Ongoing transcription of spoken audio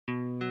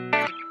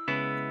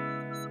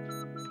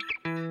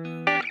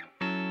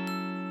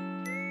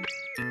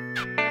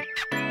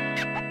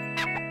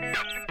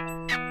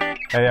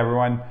Hey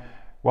everyone,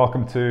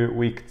 welcome to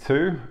week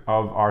 2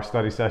 of our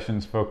study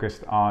sessions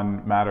focused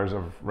on matters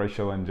of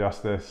racial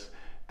injustice.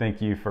 Thank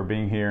you for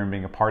being here and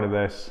being a part of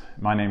this.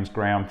 My name's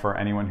Graham. For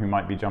anyone who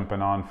might be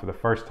jumping on for the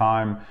first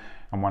time,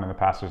 I'm one of the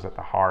pastors at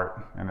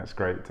theHeart, and it's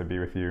great to be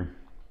with you.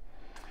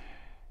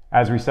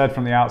 As we said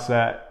from the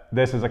outset,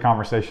 this is a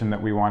conversation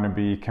that we want to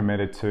be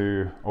committed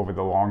to over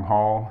the long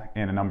haul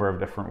in a number of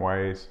different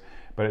ways.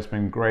 But it's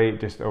been great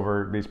just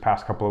over these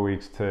past couple of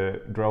weeks to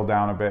drill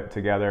down a bit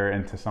together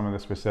into some of the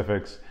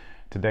specifics,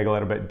 to dig a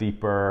little bit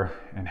deeper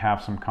and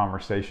have some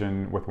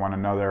conversation with one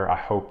another. I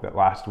hope that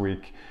last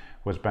week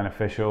was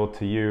beneficial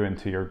to you and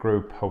to your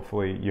group.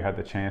 Hopefully you had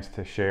the chance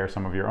to share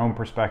some of your own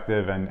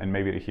perspective and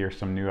maybe to hear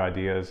some new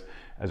ideas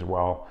as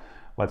well.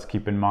 Let's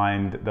keep in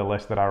mind the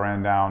list that I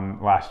ran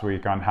down last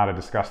week on how to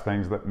discuss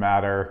things that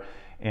matter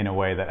in a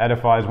way that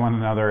edifies one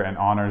another and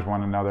honors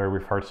one another.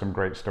 We've heard some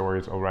great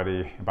stories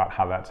already about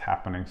how that's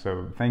happening.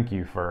 So thank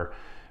you for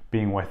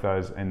being with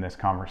us in this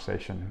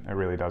conversation. It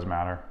really does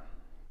matter.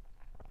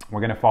 We're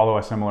going to follow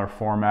a similar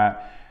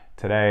format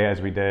today as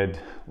we did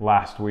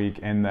last week,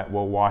 in that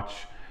we'll watch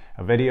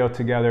a video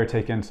together,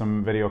 take in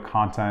some video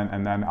content,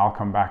 and then I'll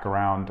come back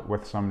around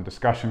with some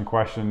discussion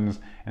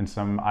questions and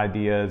some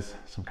ideas,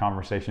 some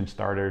conversation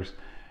starters,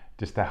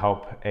 just to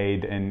help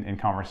aid in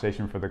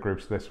conversation for the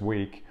groups this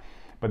week.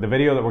 But the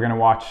video that we're going to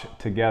watch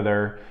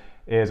together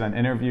is an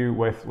interview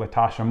with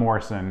Latasha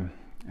Morrison.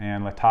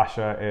 And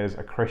Latasha is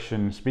a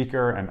Christian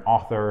speaker and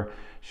author.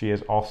 She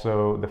is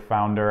also the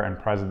founder and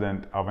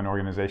president of an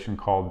organization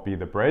called Be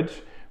the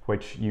Bridge,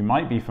 which you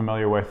might be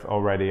familiar with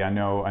already. I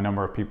know a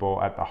number of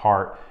people at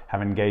theHeart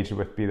have engaged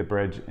with Be the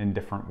Bridge in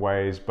different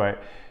ways.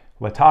 But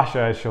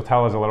Latasha, as she'll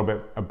tell us a little bit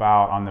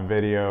about on the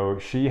video,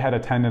 she had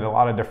attended a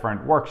lot of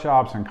different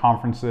workshops and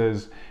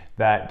conferences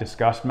that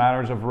discussed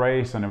matters of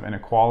race and of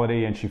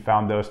inequality, and she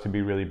found those to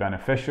be really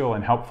beneficial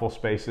and helpful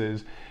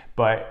spaces.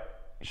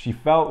 But she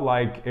felt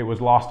like it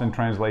was lost in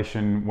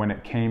translation when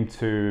it came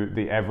to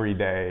the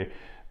everyday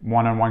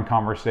one-on-one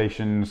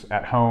conversations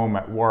at home,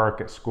 at work,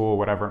 at school,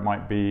 whatever it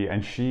might be.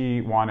 And she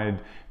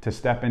wanted to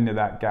step into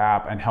that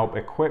gap and help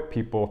equip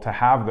people to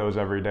have those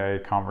everyday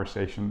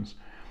conversations.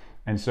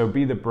 And so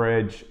Be the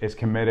Bridge is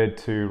committed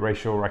to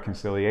racial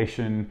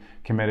reconciliation,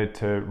 committed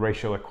to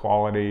racial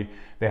equality.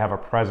 They have a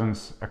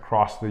presence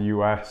across the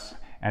US,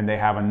 and they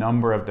have a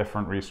number of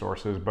different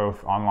resources,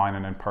 both online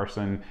and in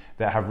person,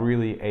 that have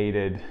really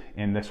aided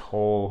in this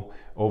whole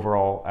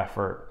overall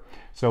effort.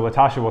 So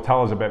Latasha will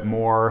tell us a bit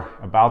more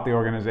about the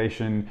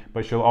organization,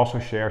 but she'll also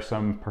share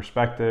some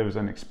perspectives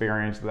and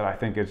experience that I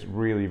think is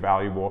really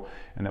valuable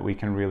and that we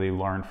can really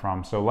learn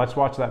from. So let's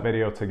watch that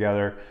video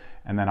together,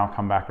 and then I'll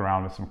come back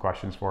around with some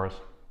questions for us.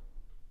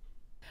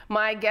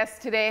 My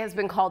guest today has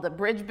been called a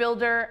bridge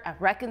builder, a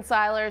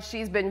reconciler.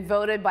 She's been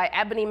voted by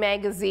Ebony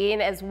Magazine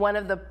as one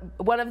of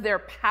their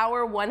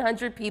Power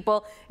 100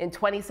 people in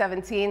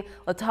 2017.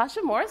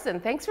 Latasha Morrison,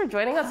 thanks for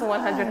joining us on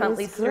 100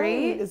 Huntley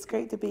Street. It's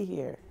great to be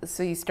here.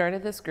 So you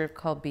started this group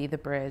called Be the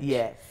Bridge.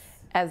 Yes.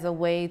 As a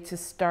way to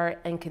start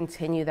and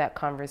continue that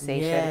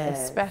conversation, yes,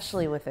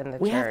 especially within the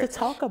church. We have to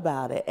talk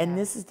about it. And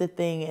this is the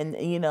thing. And,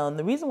 and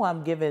the reason why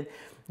I'm giving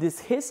this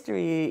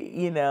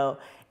history,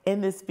 in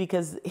this,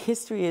 because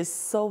history is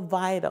so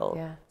vital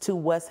to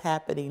what's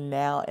happening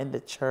now in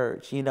the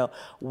church,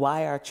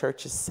 why our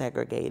church is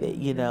segregated,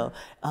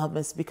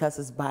 it's because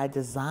it's by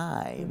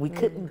design. We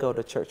couldn't go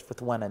to church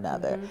with one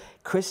another.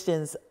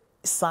 Christians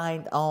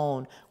signed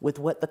on with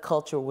what the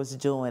culture was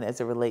doing as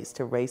it relates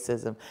to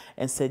racism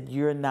and said,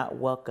 you're not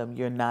welcome,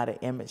 you're not an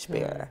image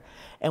bearer.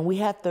 And we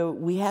have to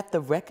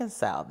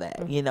reconcile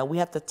that, we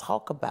have to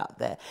talk about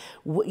that,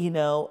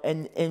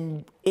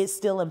 and it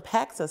still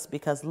impacts us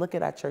because look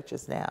at our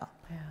churches now.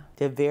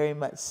 They're very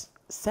much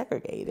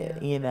segregated,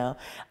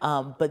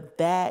 but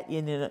that,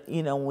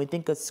 when we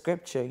think of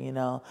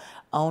scripture,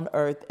 on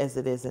earth as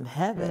it is in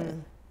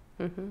heaven,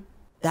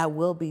 that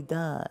will be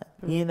done,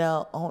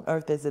 on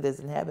earth as it is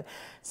in heaven.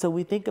 So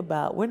we think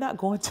about, we're not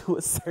going to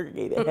a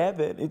segregated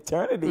heaven,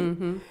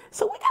 eternity.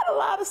 So we got a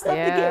lot of stuff to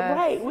get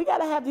right. We got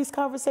to have these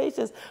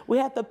conversations. We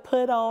have to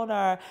put on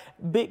our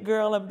big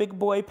girl and big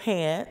boy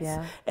pants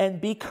and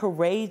be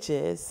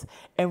courageous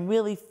and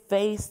really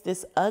face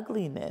this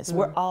ugliness.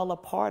 We're all a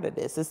part of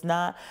this. It's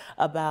not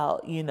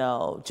about,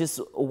 just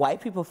white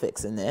people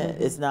fixing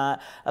it. It's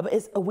not,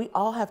 we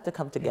all have to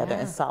come together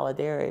in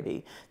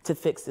solidarity to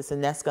fix this.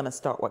 And that's going to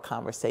start with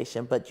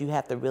conversation. But you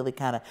have to really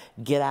kind of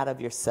get out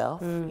of yourself,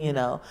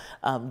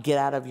 get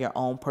out of your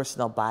own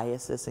personal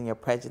biases and your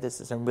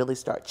prejudices and really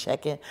start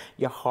checking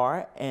your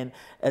heart and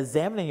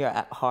examining your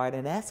heart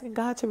and asking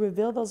God to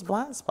reveal those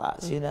blind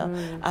spots,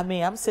 I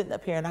mean, I'm sitting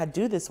up here and I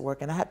do this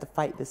work and I have to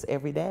fight this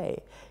every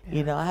day.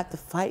 I have to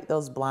fight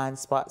those blind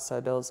spots or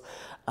those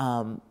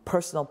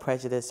personal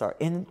prejudice or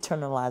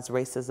internalized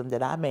racism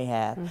that I may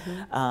have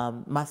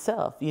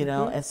myself,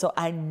 and so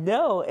I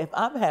know if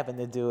I'm having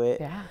to do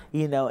it,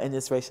 in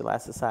this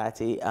racialized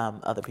society,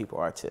 other people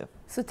are too.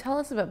 So tell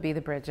us about Be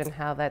the Bridge and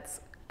how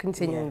that's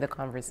continuing the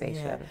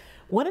conversation.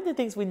 One of the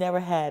things we never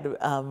had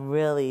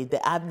really,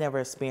 that I've never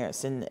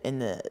experienced in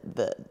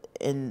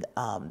in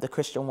the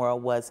Christian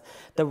world was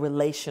the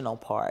relational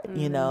part.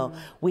 You know,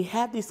 we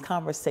have these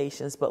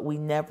conversations, but we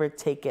never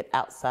take it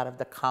outside of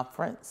the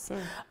conference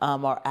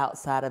or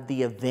outside of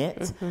the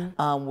event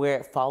where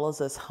it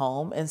follows us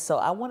home. And so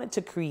I wanted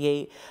to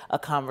create a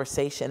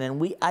conversation, and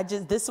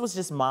this was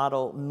just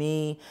modeled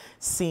me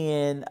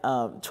seeing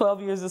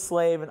 12 Years a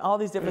Slave and all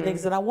these different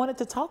things, and I wanted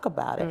to talk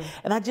about it.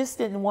 And I just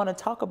didn't want to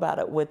talk about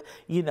it with,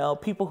 you know,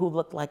 people who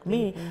look like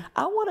me.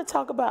 I want to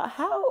talk about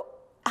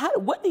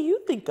what do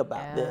you think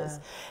about this?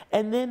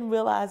 And then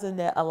realizing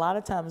that a lot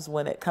of times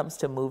when it comes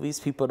to movies,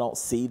 people don't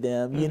see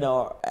them, you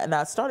know, and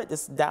I started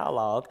this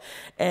dialogue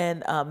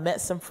and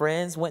met some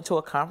friends, went to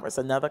a conference,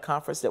 another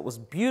conference that was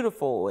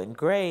beautiful and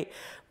great,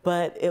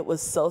 but it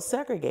was so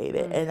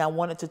segregated. And I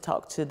wanted to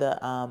talk to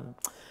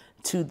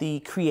the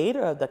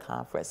creator of the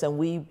conference, and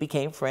we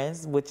became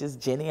friends, which is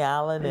Jenny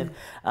Allen,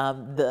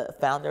 and the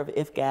founder of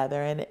If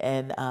Gathering,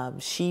 and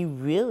she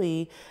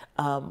really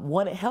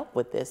wanted help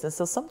with this. And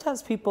so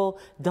sometimes people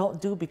don't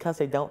do because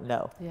they don't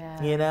know,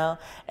 you know?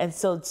 And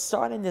so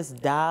starting this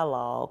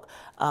dialogue,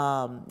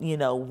 you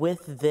know,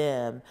 with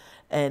them,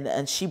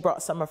 and she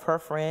brought some of her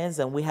friends,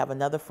 and we have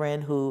another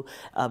friend who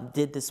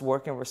did this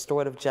work in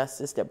restorative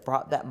justice that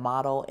brought that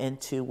model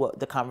into what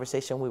the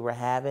conversation we were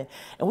having.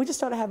 And we just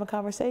started having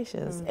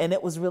conversations, and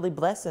it was really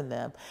blessing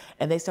them.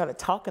 And they started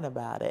talking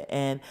about it.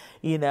 And,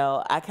 you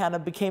know, I kind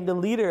of became the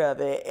leader of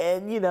it.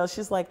 And, you know,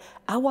 she's like,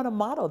 I want to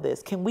model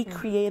this. Can we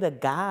create a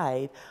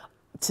guide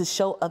to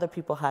show other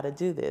people how to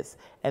do this?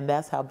 And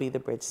that's how Be the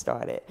Bridge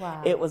started.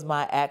 Wow. It was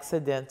my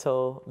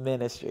accidental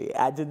ministry.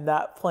 I did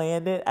not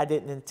plan it. I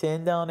didn't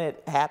intend on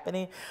it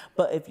happening.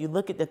 But if you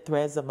look at the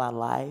threads of my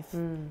life,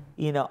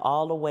 you know,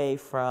 all the way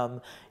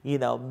from, you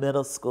know,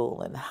 middle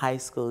school and high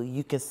school,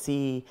 you can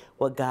see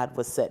what God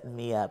was setting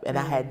me up. And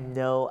I had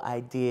no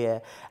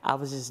idea. I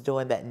was just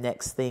doing that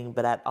next thing.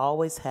 But I'd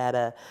always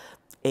had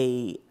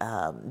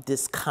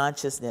this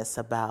consciousness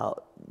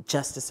about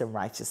justice and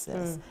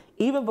righteousness.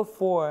 Even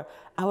before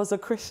I was a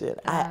Christian,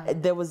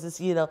 there was this,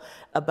 you know,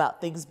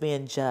 about things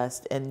being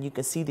just, and you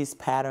can see these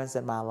patterns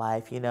in my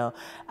life. You know,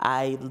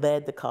 I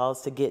led the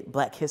cause to get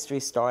Black History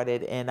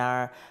started in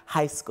our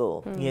high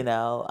school. You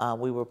know,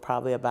 we were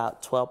probably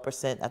about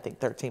 12%, I think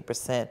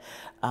 13%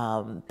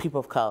 people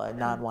of color,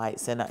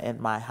 non-whites in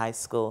my high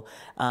school.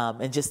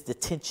 And just the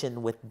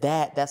tension with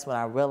that, that's when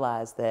I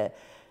realized that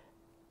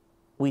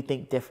we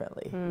think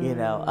differently, you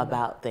know,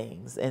 about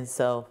things. And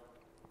so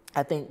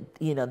I think,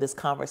 you know, this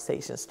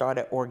conversation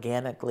started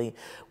organically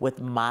with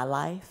my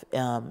life.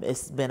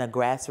 It's been a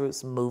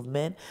grassroots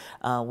movement.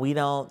 We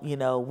don't, you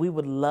know, we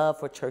would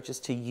love for churches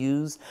to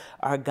use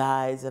our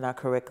guides and our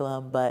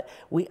curriculum, but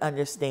we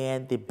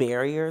understand the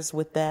barriers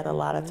with that a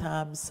lot of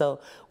times. So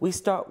we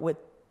start with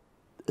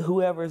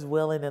whoever's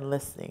willing and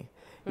listening.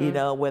 You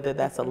know, whether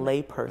that's a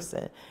lay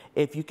person.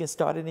 If you can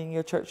start it in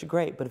your church,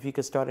 great. But if you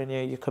can start it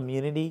in your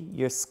community,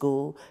 your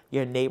school,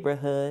 your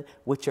neighborhood,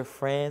 with your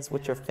friends,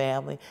 with your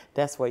family,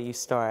 that's where you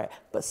start.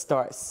 But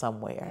start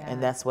somewhere.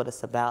 And that's what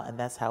it's about. And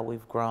that's how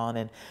we've grown.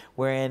 And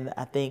we're in,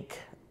 I think,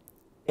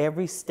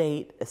 every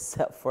state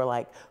except for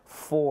like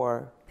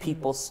 4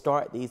 people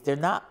start these. They're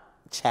not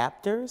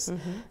chapters.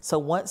 So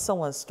once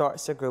someone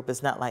starts a group,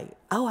 it's not like,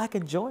 oh, I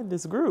can join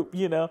this group,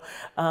 you know.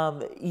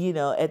 You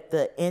know, at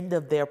the end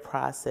of their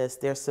process,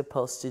 they're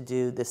supposed to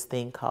do this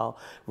thing called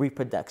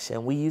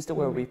reproduction. We use the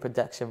word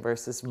reproduction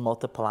versus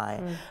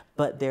multiplying,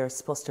 but they're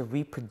supposed to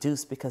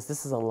reproduce because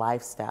this is a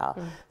lifestyle.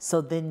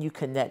 So then you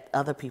connect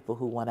other people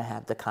who want to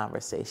have the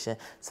conversation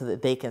so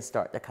that they can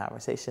start the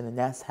conversation. And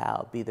that's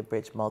how Be the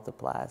Bridge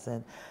multiplies.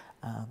 And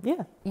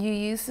you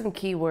use some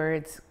key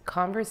words,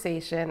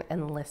 conversation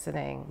and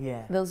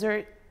listening. Those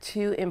are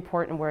 2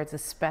 important words,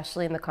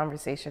 especially in the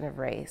conversation of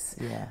race,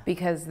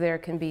 because there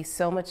can be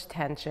so much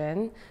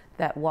tension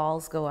that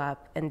walls go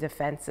up and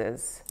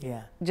defenses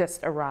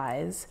just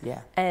arise,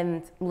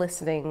 and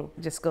listening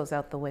just goes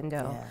out the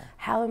window.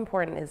 How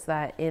important is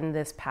that in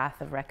this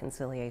path of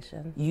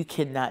reconciliation? You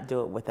cannot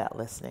do it without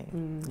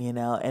listening, you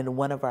know. And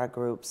one of our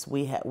groups,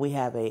 we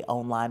have a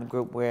online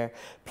group where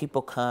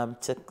people come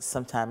to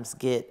sometimes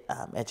get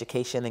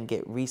education and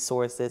get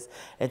resources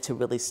and to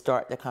really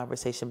start the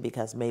conversation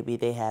because maybe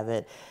they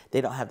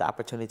don't have the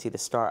opportunity to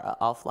start an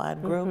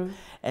offline group.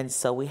 And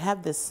so we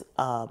have this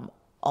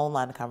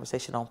online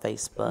conversation on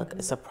Facebook.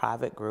 It's a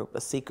private group,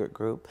 a secret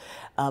group.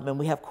 And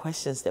we have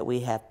questions that we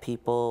have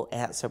people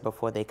answer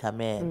before they come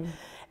in.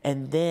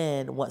 And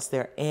then once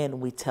they're in,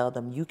 we tell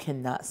them, you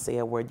cannot say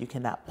a word, you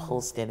cannot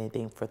post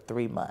anything for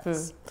 3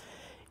 months.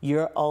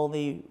 Your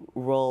only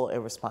role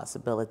and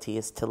responsibility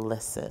is to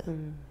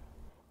listen.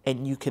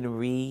 And you can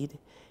read.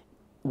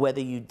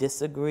 Whether you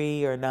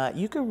disagree or not,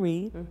 you can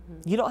read.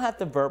 You don't have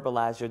to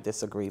verbalize your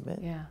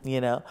disagreement, you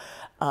know?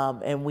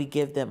 And we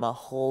give them a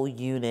whole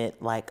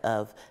unit like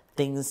of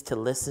things to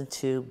listen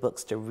to,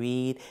 books to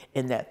read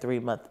in that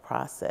 3-month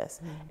process.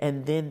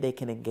 And then they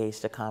can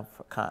engage the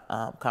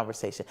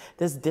conversation.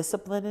 There's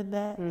discipline in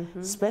that,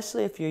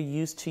 especially if you're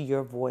used to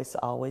your voice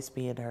always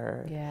being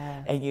heard.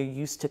 And you're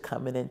used to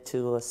coming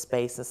into a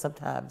space. And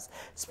sometimes,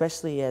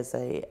 especially as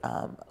a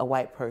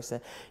white person,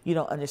 you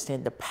don't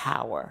understand the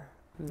power.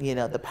 You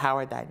know, the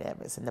power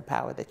dynamics and the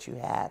power that you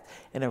have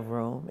in a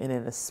room and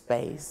in a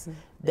space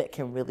that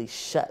can really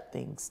shut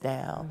things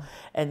down.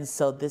 And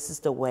so this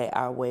is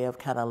our way of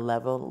kind of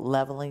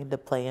leveling the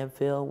playing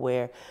field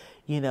where,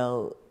 you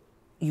know,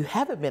 you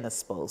haven't been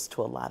exposed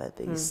to a lot of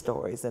these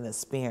stories and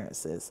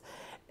experiences.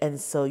 And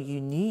so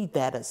you need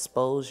that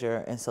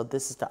exposure. And so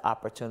this is the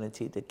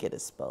opportunity to get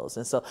exposed.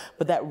 And so,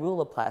 but that rule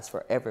applies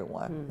for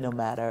everyone, no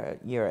matter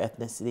your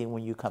ethnicity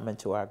when you come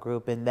into our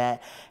group. And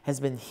that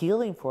has been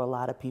healing for a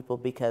lot of people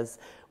because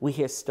we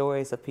hear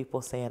stories of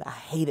people saying, I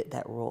hated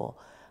that rule,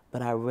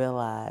 but I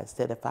realized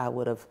that if I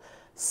would have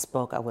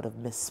spoke, I would have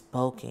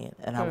misspoken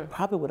and I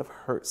probably would have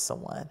hurt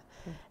someone.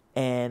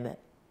 And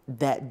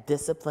that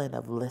discipline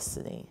of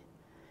listening,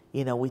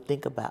 you know, we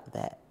think about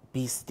that.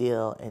 Be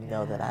still and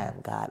know that I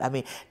am God. I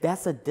mean,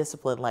 that's a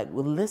discipline. Like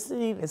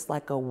listening is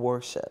like a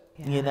worship,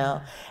 you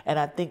know? And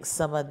I think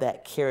some of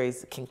that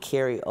can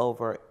carry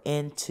over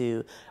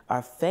into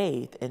our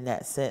faith in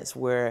that sense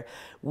where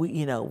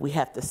we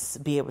have to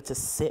be able to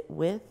sit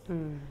with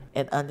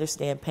and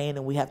understand pain.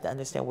 And we have to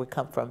understand we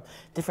come from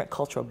different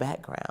cultural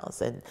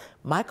backgrounds. And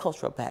my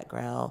cultural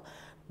background,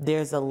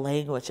 there's a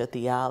language, a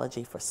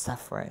theology for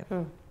suffering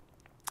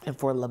and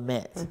for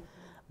lament.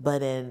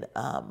 But in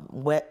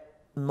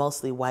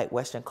mostly white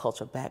Western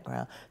cultural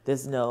background,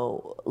 there's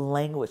no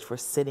language for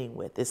sitting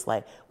with. It's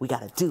like, we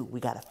got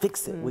to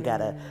fix it. We got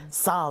to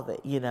solve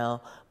it, you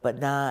know, but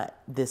not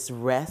this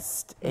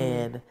rest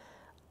in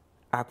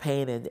our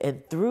pain.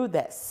 And through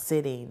that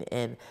sitting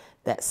and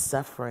that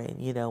suffering,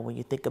 you know, when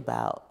you think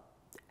about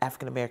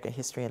African-American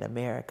history in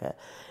America,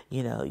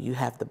 you know, you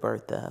have the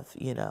birth of,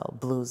 you know,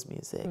 blues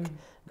music,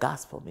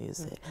 gospel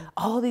music,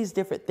 all these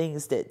different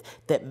things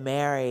that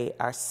marry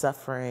our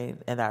suffering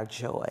and our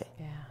joy.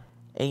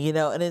 And, you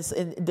know, and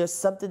there's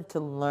something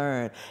to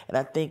learn. And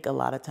I think a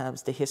lot of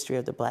times the history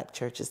of the Black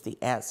church is the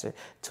answer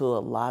to a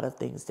lot of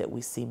things that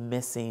we see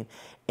missing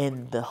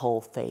in the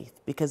whole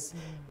faith. Because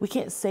we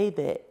can't say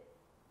that,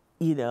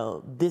 you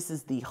know, this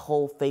is the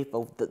whole faith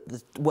of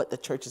what the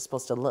church is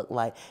supposed to look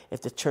like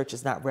if the church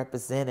is not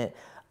represented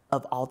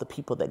of all the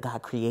people that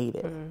God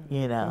created,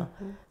 you know.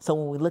 So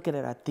when we look at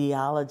our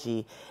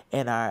theology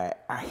and our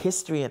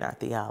history and our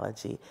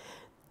theology,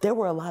 there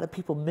were a lot of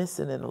people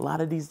missing in a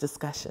lot of these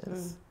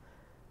discussions.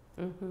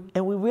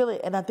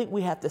 And I think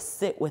we have to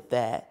sit with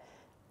that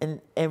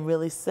and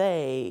really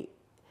say,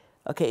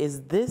 okay,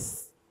 is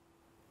this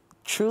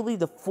truly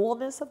the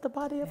fullness of the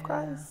body of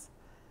Christ?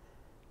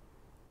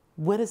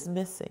 What is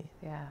missing?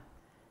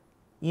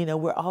 You know,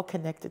 we're all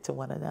connected to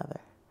one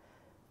another.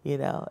 You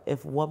know,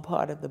 if one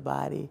part of the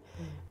body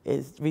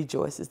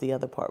rejoices, the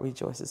other part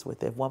rejoices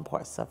with it. If one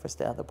part suffers,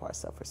 the other part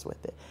suffers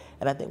with it.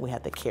 And I think we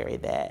have to carry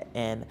that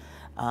and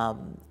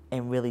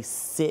really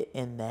sit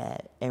in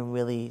that and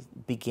really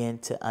begin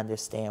to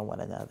understand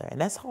one another.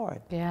 And that's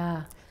hard.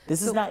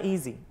 This is not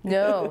easy.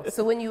 No.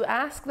 So when you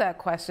ask that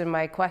question,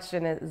 my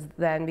question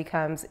then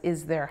becomes,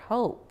 is there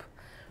hope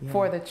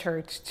for the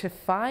church to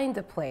find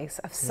a place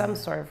of some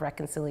sort of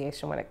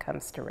reconciliation when it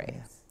comes to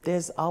race?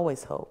 There's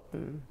always hope.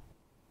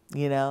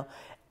 You know,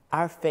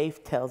 our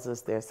faith tells us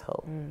there's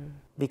hope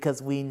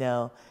because we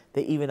know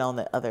that even on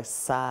the other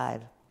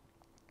side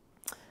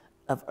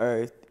of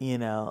earth, you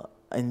know,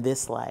 in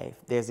this life,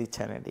 there's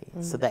eternity.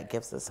 So that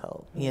gives us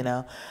hope, you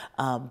know.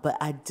 But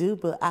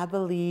I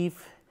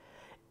believe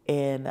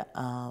in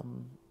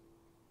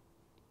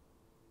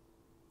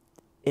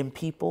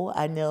people.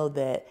 I know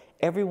that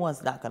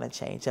everyone's not going to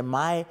change. And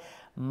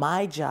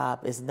my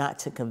job is not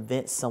to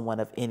convince someone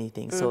of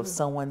anything. So if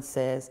someone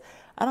says,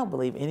 I don't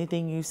believe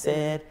anything you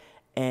said,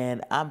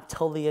 and I'm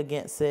totally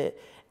against it,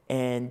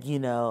 and you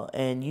know,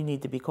 and you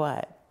need to be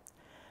quiet.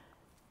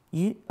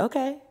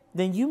 Okay,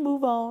 then you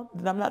move on.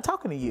 Then I'm not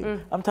talking to you.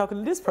 I'm talking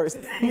to this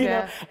person. You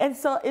know, and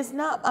so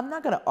I'm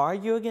not going to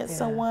argue against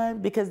someone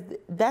because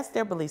that's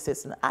their belief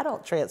system. I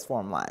don't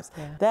transform lives.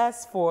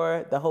 That's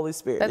for the Holy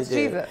Spirit to do.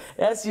 Jesus.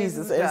 That's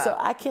Jesus. And so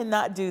I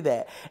cannot do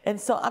that. And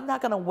so I'm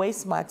not going to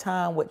waste my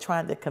time with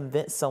trying to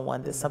convince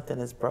someone that something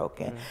is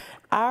broken.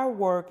 Our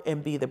work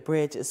in Be the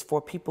Bridge is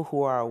for people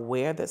who are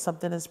aware that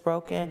something is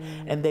broken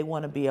and they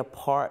want to be a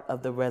part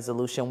of the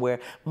resolution, where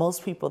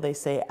most people, they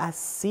say, I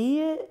see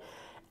it,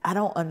 I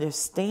don't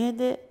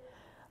understand it,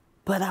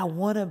 but I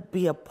want to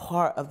be a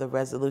part of the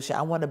resolution.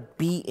 I want to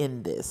be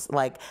in this.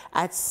 Like,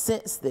 I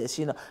sense this,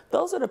 you know.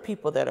 Those are the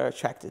people that are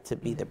attracted to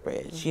Be the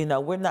Bridge. You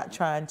know, we're not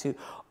trying to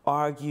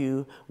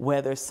argue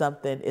whether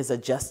something is a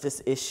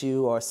justice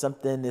issue or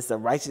something is a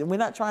righteous. We're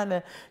not trying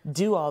to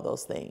do all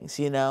those things,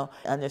 you know.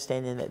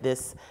 Understanding that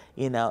this,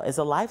 you know, is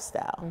a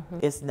lifestyle.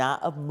 It's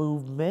not a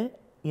movement.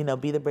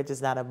 Be the Bridge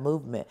is not a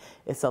movement.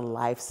 It's a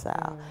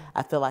lifestyle.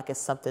 I feel like it's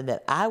something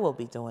that I will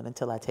be doing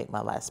until I take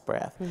my last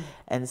breath.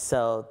 And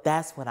so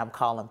that's what I'm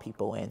calling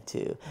people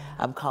into.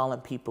 I'm calling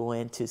people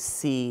in to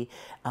see,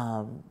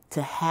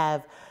 to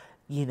have,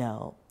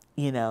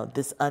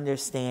 this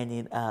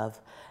understanding of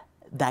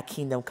thy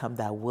kingdom come,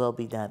 thy will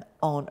be done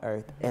on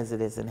earth as it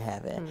is in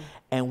heaven.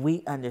 And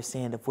we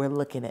understand, if we're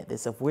looking at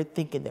this, if we're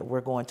thinking that we're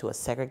going to a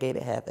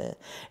segregated heaven,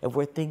 if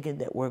we're thinking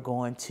that we're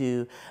going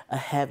to a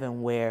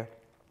heaven where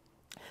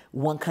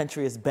one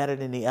country is better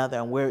than the other,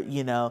 and we're,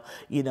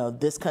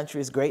 this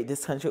country is great,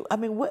 this country, I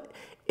mean, what,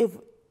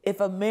 if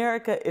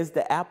America is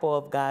the apple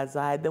of God's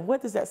eye, then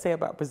what does that say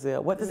about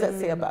Brazil? What does that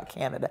say about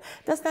Canada?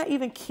 That's not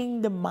even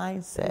kingdom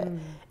mindset.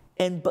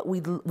 But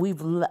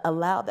we've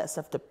allowed that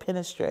stuff to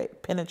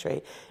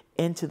penetrate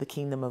into the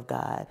kingdom of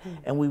God.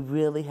 And we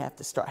really have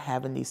to start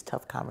having these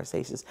tough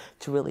conversations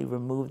to really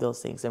remove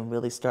those things and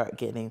really start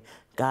getting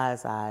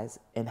God's eyes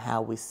in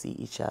how we see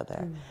each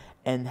other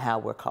and how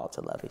we're called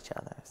to love each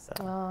other.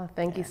 So,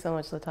 thank you so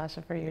much,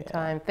 Latasha, for your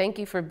time. Thank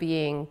you for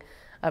being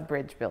a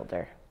bridge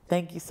builder.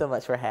 Thank you so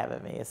much for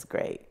having me. It's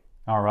great.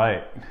 All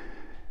right.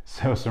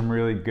 So some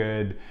really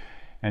good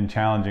and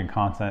challenging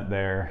content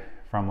there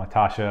from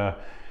Latasha.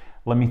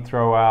 Let me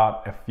throw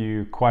out a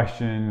few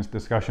questions,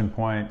 discussion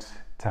points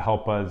to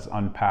help us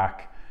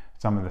unpack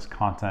some of this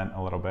content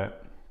a little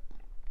bit.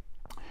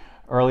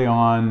 Early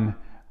on,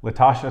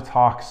 Latasha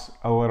talks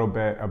a little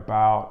bit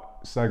about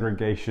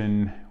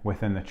segregation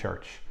within the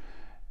church,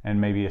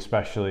 and maybe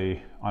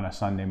especially on a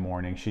Sunday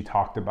morning. She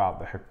talked about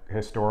the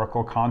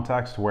historical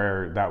context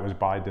where that was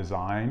by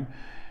design,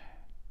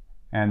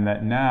 and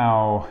that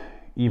now,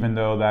 even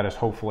though that is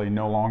hopefully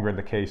no longer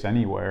the case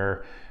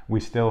anywhere, we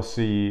still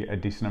see a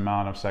decent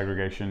amount of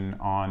segregation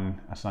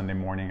on a Sunday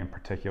morning in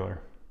particular.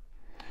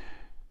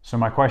 So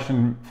my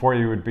question for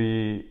you would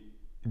be,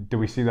 do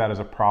we see that as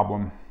a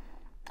problem?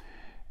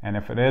 And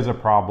if it is a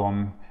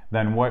problem,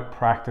 then what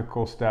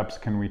practical steps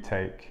can we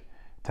take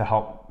to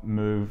help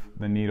move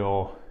the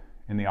needle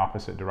in the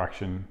opposite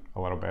direction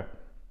a little bit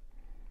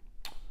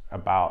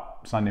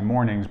about Sunday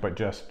mornings, but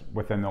just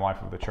within the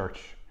life of the church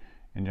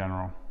in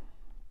general?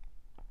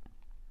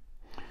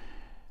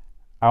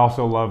 I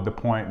also love the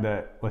point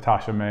that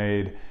Latasha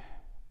made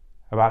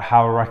about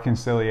how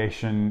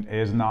reconciliation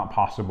is not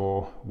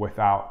possible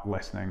without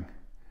listening,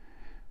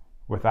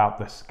 without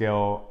the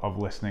skill of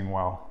listening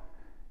well.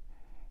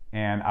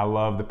 And I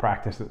love the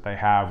practice that they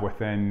have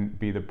within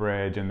Be the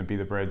Bridge and the Be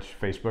the Bridge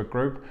Facebook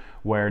group,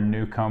 where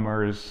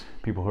newcomers,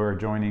 people who are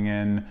joining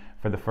in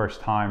for the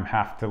first time,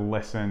 have to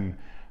listen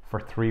for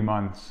 3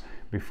 months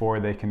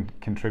before they can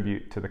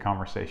contribute to the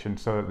conversation,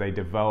 so that they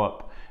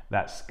develop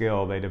that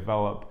skill, they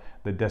develop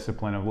the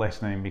discipline of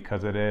listening,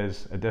 because it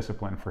is a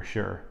discipline for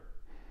sure.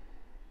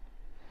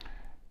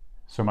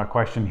 So my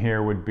question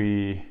here would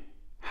be,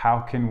 how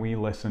can we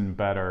listen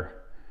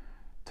better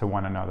to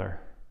one another?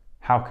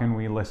 How can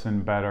we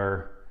listen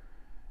better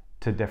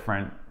to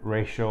different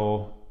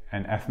racial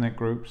and ethnic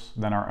groups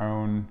than our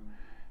own?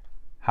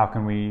 How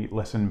can we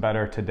listen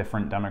better to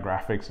different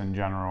demographics in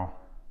general?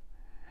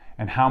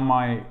 And how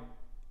might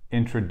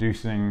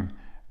introducing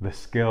the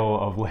skill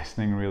of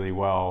listening really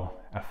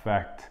well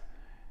affect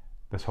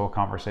this whole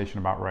conversation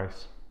about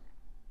race?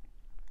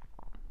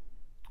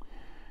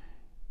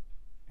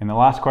 And the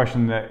last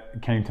question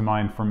that came to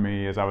mind for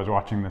me as I was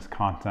watching this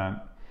content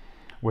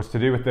was to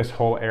do with this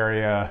whole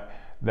area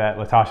that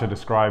Latasha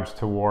describes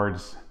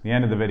towards the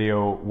end of the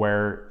video,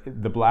 where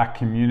the Black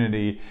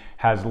community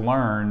has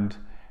learned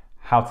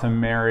how to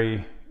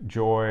marry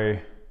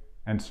joy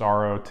and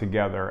sorrow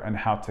together and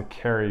how to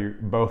carry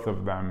both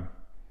of them,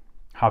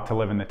 how to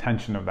live in the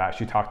tension of that.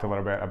 She talked a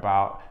little bit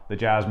about the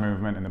jazz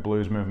movement and the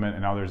blues movement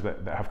and others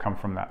that have come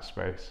from that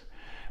space.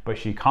 But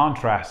she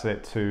contrasts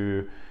it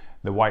to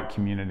the white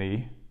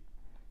community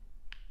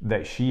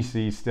that she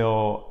sees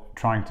still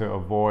trying to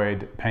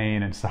avoid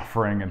pain and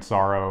suffering and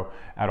sorrow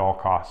at all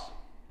costs.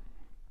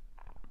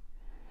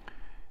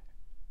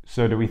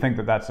 So do we think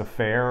that that's a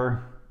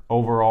fair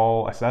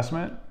overall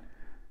assessment?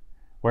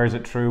 Where is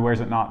it true? Where is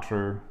it not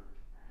true?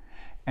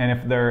 And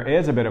if there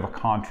is a bit of a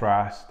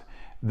contrast,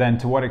 then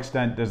to what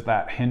extent does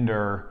that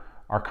hinder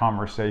our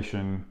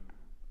conversation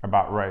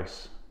about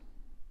race?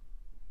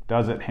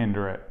 Does it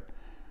hinder it?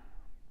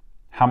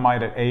 How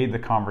might it aid the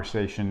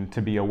conversation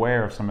to be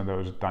aware of some of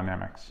those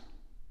dynamics?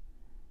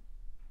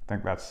 I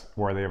think that's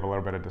worthy of a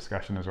little bit of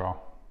discussion as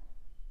well.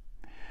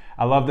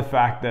 I love the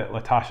fact that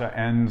Latasha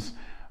ends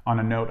on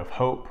a note of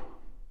hope.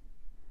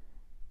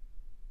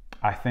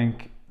 I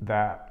think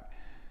that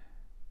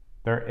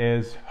there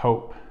is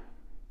hope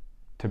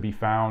to be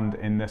found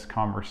in this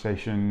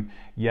conversation,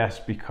 yes,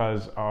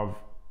 because of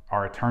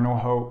our eternal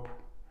hope,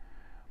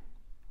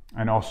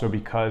 and also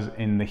because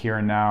in the here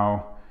and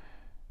now,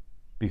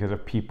 because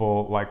of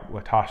people like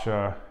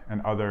Latasha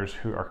and others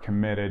who are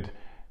committed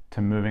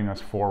to moving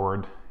us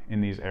forward in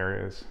these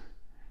areas.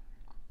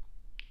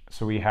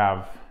 So we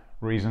have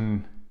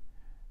reason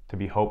to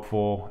be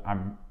hopeful.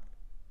 I'm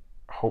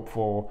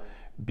hopeful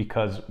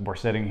because we're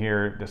sitting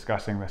here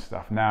discussing this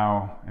stuff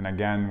now. And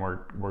again,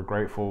 we're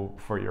grateful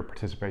for your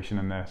participation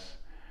in this.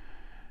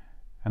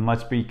 And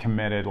let's be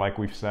committed, like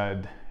we've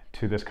said,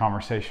 to this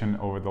conversation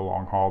over the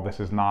long haul. This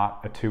is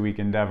not a 2-week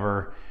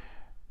endeavor.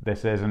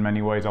 This is in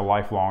many ways a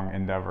lifelong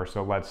endeavor.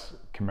 So let's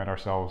commit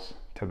ourselves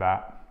to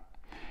that.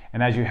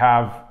 And as you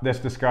have this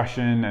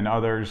discussion and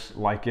others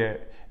like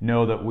it,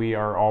 know that we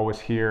are always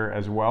here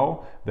as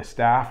well. The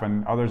staff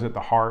and others at the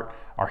Heart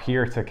are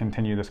here to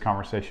continue this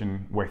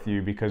conversation with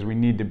you, because we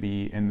need to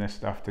be in this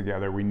stuff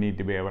together. We need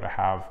to be able to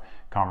have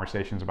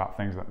conversations about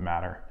things that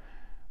matter.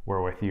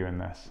 We're with you in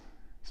this.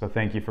 So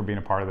thank you for being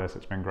a part of this.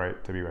 It's been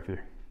great to be with you.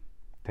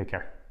 Take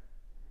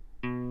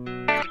care.